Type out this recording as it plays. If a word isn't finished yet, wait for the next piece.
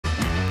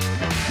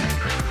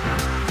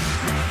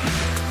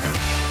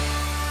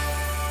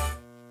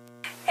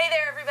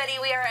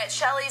at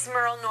Shelly's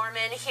Merle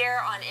Norman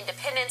here on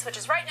Independence, which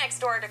is right next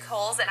door to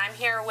Kohl's, and I'm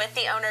here with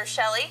the owner,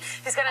 Shelly,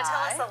 who's going to tell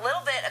us a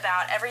little bit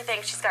about everything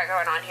she's got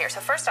going on here. So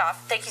first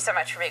off, thank you so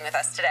much for being with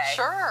us today.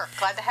 Sure.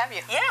 Glad to have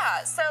you.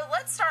 Yeah. So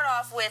let's start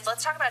off with,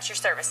 let's talk about your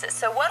services.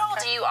 So what all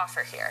do you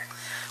offer here?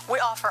 We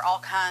offer all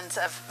kinds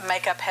of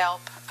makeup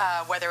help,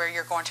 whether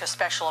you're going to a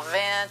special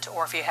event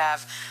or if you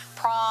have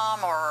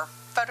prom or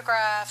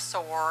photographs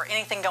or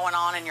anything going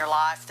on in your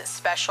life that's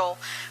special,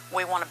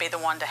 we want to be the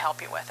one to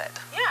help you with it.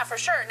 Yeah, for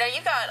sure. Now,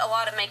 you've got a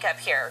lot of makeup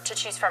here to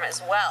choose from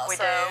as well. We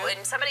so do.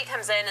 when somebody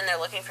comes in and they're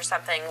looking for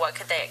something, what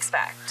could they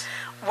expect?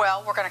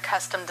 Well, we're going to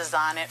custom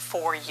design it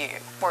for you.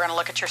 We're going to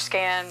look at your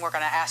skin. We're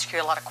going to ask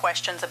you a lot of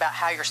questions about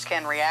how your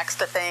skin reacts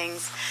to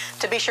things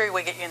to be sure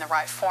we get you in the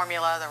right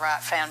formula, the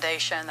right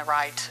foundation, the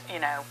right,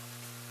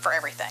 for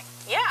everything.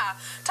 Yeah.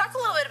 Talk a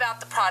little bit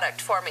about the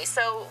product for me.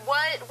 So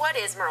what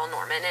is Merle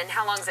Norman and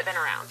how long has it been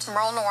around?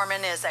 Merle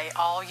Norman is a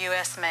all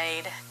U.S.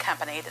 made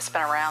company that's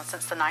been around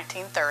since the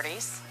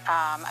 1930s.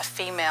 A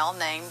female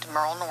named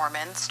Merle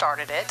Norman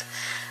started it,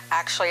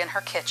 actually in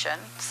her kitchen.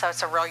 So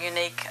it's a real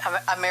unique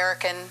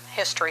American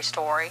history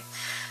story.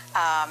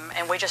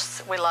 And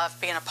we love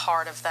being a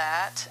part of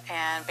that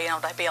and being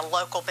able to be a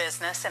local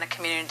business in a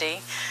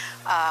community.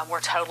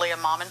 We're totally a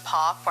mom and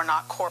pop. We're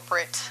not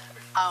corporate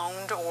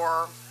owned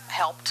or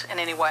helped in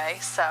any way,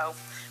 so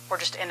we're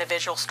just an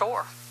individual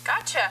store.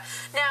 Gotcha.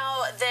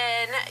 Now,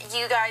 then,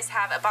 you guys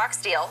have a box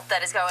deal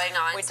that is going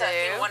on. We so do.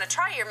 if you want to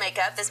try your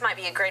makeup, this might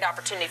be a great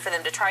opportunity for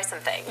them to try some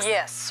things.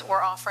 Yes,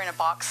 we're offering a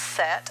box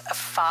set of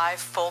 5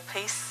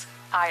 full-piece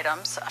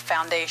items: a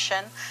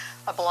foundation,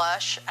 a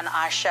blush, an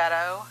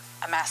eyeshadow,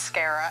 a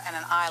mascara, and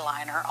an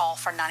eyeliner, all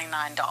for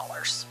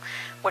 $99,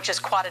 which is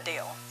quite a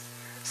deal.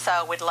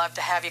 So we'd love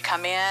to have you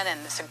come in, and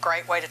it's a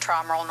great way to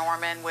try Merle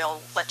Norman. We'll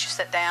let you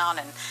sit down,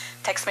 and it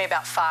takes me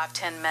about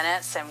 5-10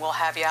 minutes, and we'll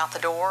have you out the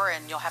door,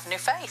 and you'll have a new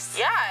face.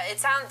 Yeah,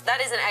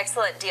 that is an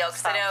excellent deal,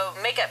 because I know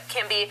makeup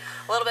can be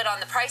a little bit on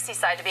the pricey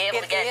side to be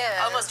able to get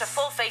almost a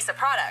full face of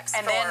products.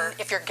 And then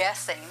if you're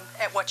guessing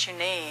at what you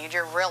need,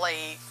 you're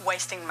really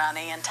wasting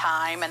money and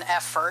time and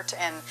effort,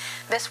 and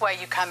this way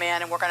you come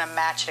in, and we're going to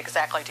match it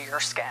exactly to your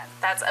skin.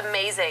 That's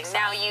amazing. So,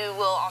 now you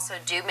will also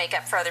do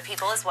makeup for other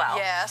people as well.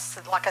 Yes,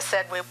 like I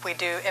said, we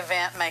do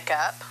event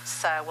makeup,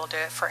 so we'll do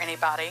it for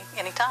anybody,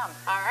 anytime.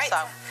 All right.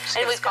 So,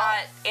 and we've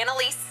got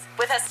Annalise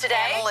with us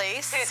today.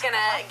 Annalise. Who's going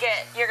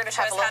to you're going to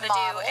show us how to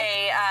do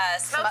a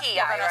smoky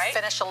eye, right? We're going to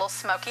finish a little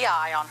smoky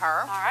eye on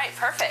her. All right,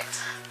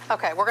 perfect.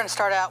 Okay, we're going to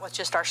start out with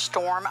just our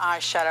Storm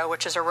eyeshadow,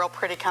 which is a real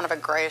pretty kind of a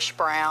grayish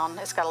brown.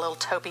 It's got a little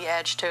taupey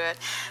edge to it,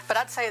 but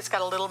I'd say it's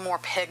got a little more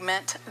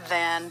pigment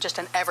than just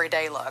an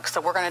everyday look.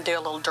 So we're going to do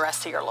a little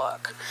dressier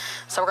look.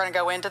 So we're going to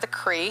go into the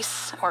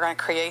crease. We're going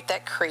to create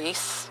that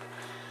crease.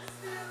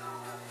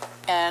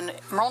 And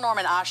Merle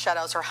Norman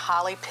eyeshadows are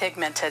highly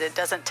pigmented. It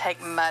doesn't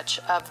take much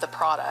of the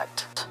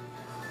product.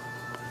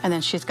 And then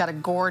she's got a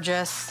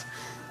gorgeous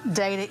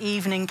day to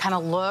evening kind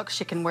of look.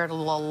 She can wear it a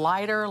little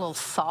lighter, a little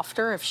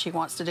softer if she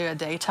wants to do a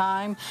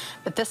daytime.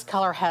 But this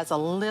color has a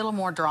little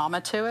more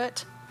drama to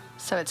it,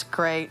 so it's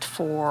great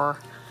for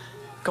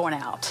going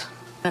out.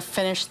 I'm gonna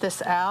finish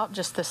this out,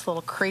 just this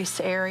little crease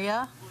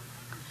area.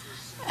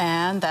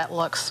 And that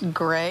looks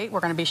great.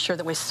 We're gonna be sure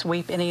that we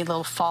sweep any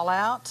little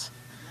fallout.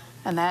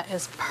 And that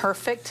is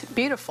perfect,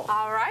 beautiful.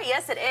 All right,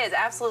 yes it is,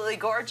 absolutely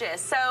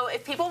gorgeous. So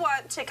if people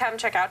want to come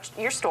check out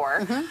your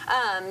store,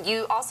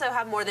 you also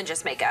have more than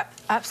just makeup.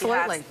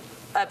 Absolutely. You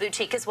have a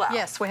boutique as well.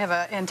 Yes, we have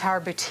an entire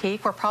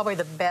boutique. We're probably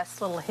the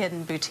best little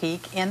hidden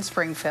boutique in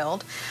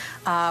Springfield.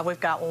 We've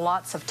got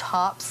lots of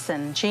tops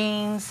and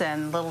jeans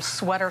and little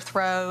sweater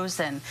throws,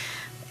 and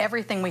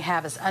everything we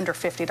have is under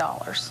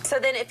 $50. So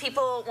then if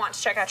people want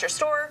to check out your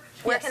store,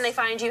 where can they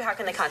find you? How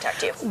can they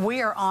contact you?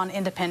 We are on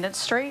Independence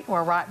Street.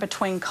 We're right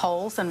between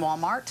Kohl's and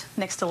Walmart,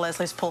 next to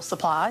Leslie's Pool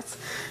Supplies.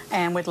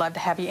 And we'd love to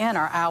have you in.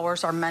 Our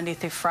hours are Monday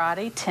through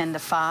Friday, 10 to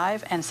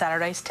 5, and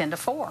Saturdays, 10 to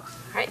 4. All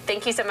right,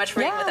 thank you so much for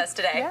being with us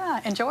today.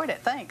 Yeah, enjoyed it.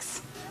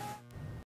 Thanks.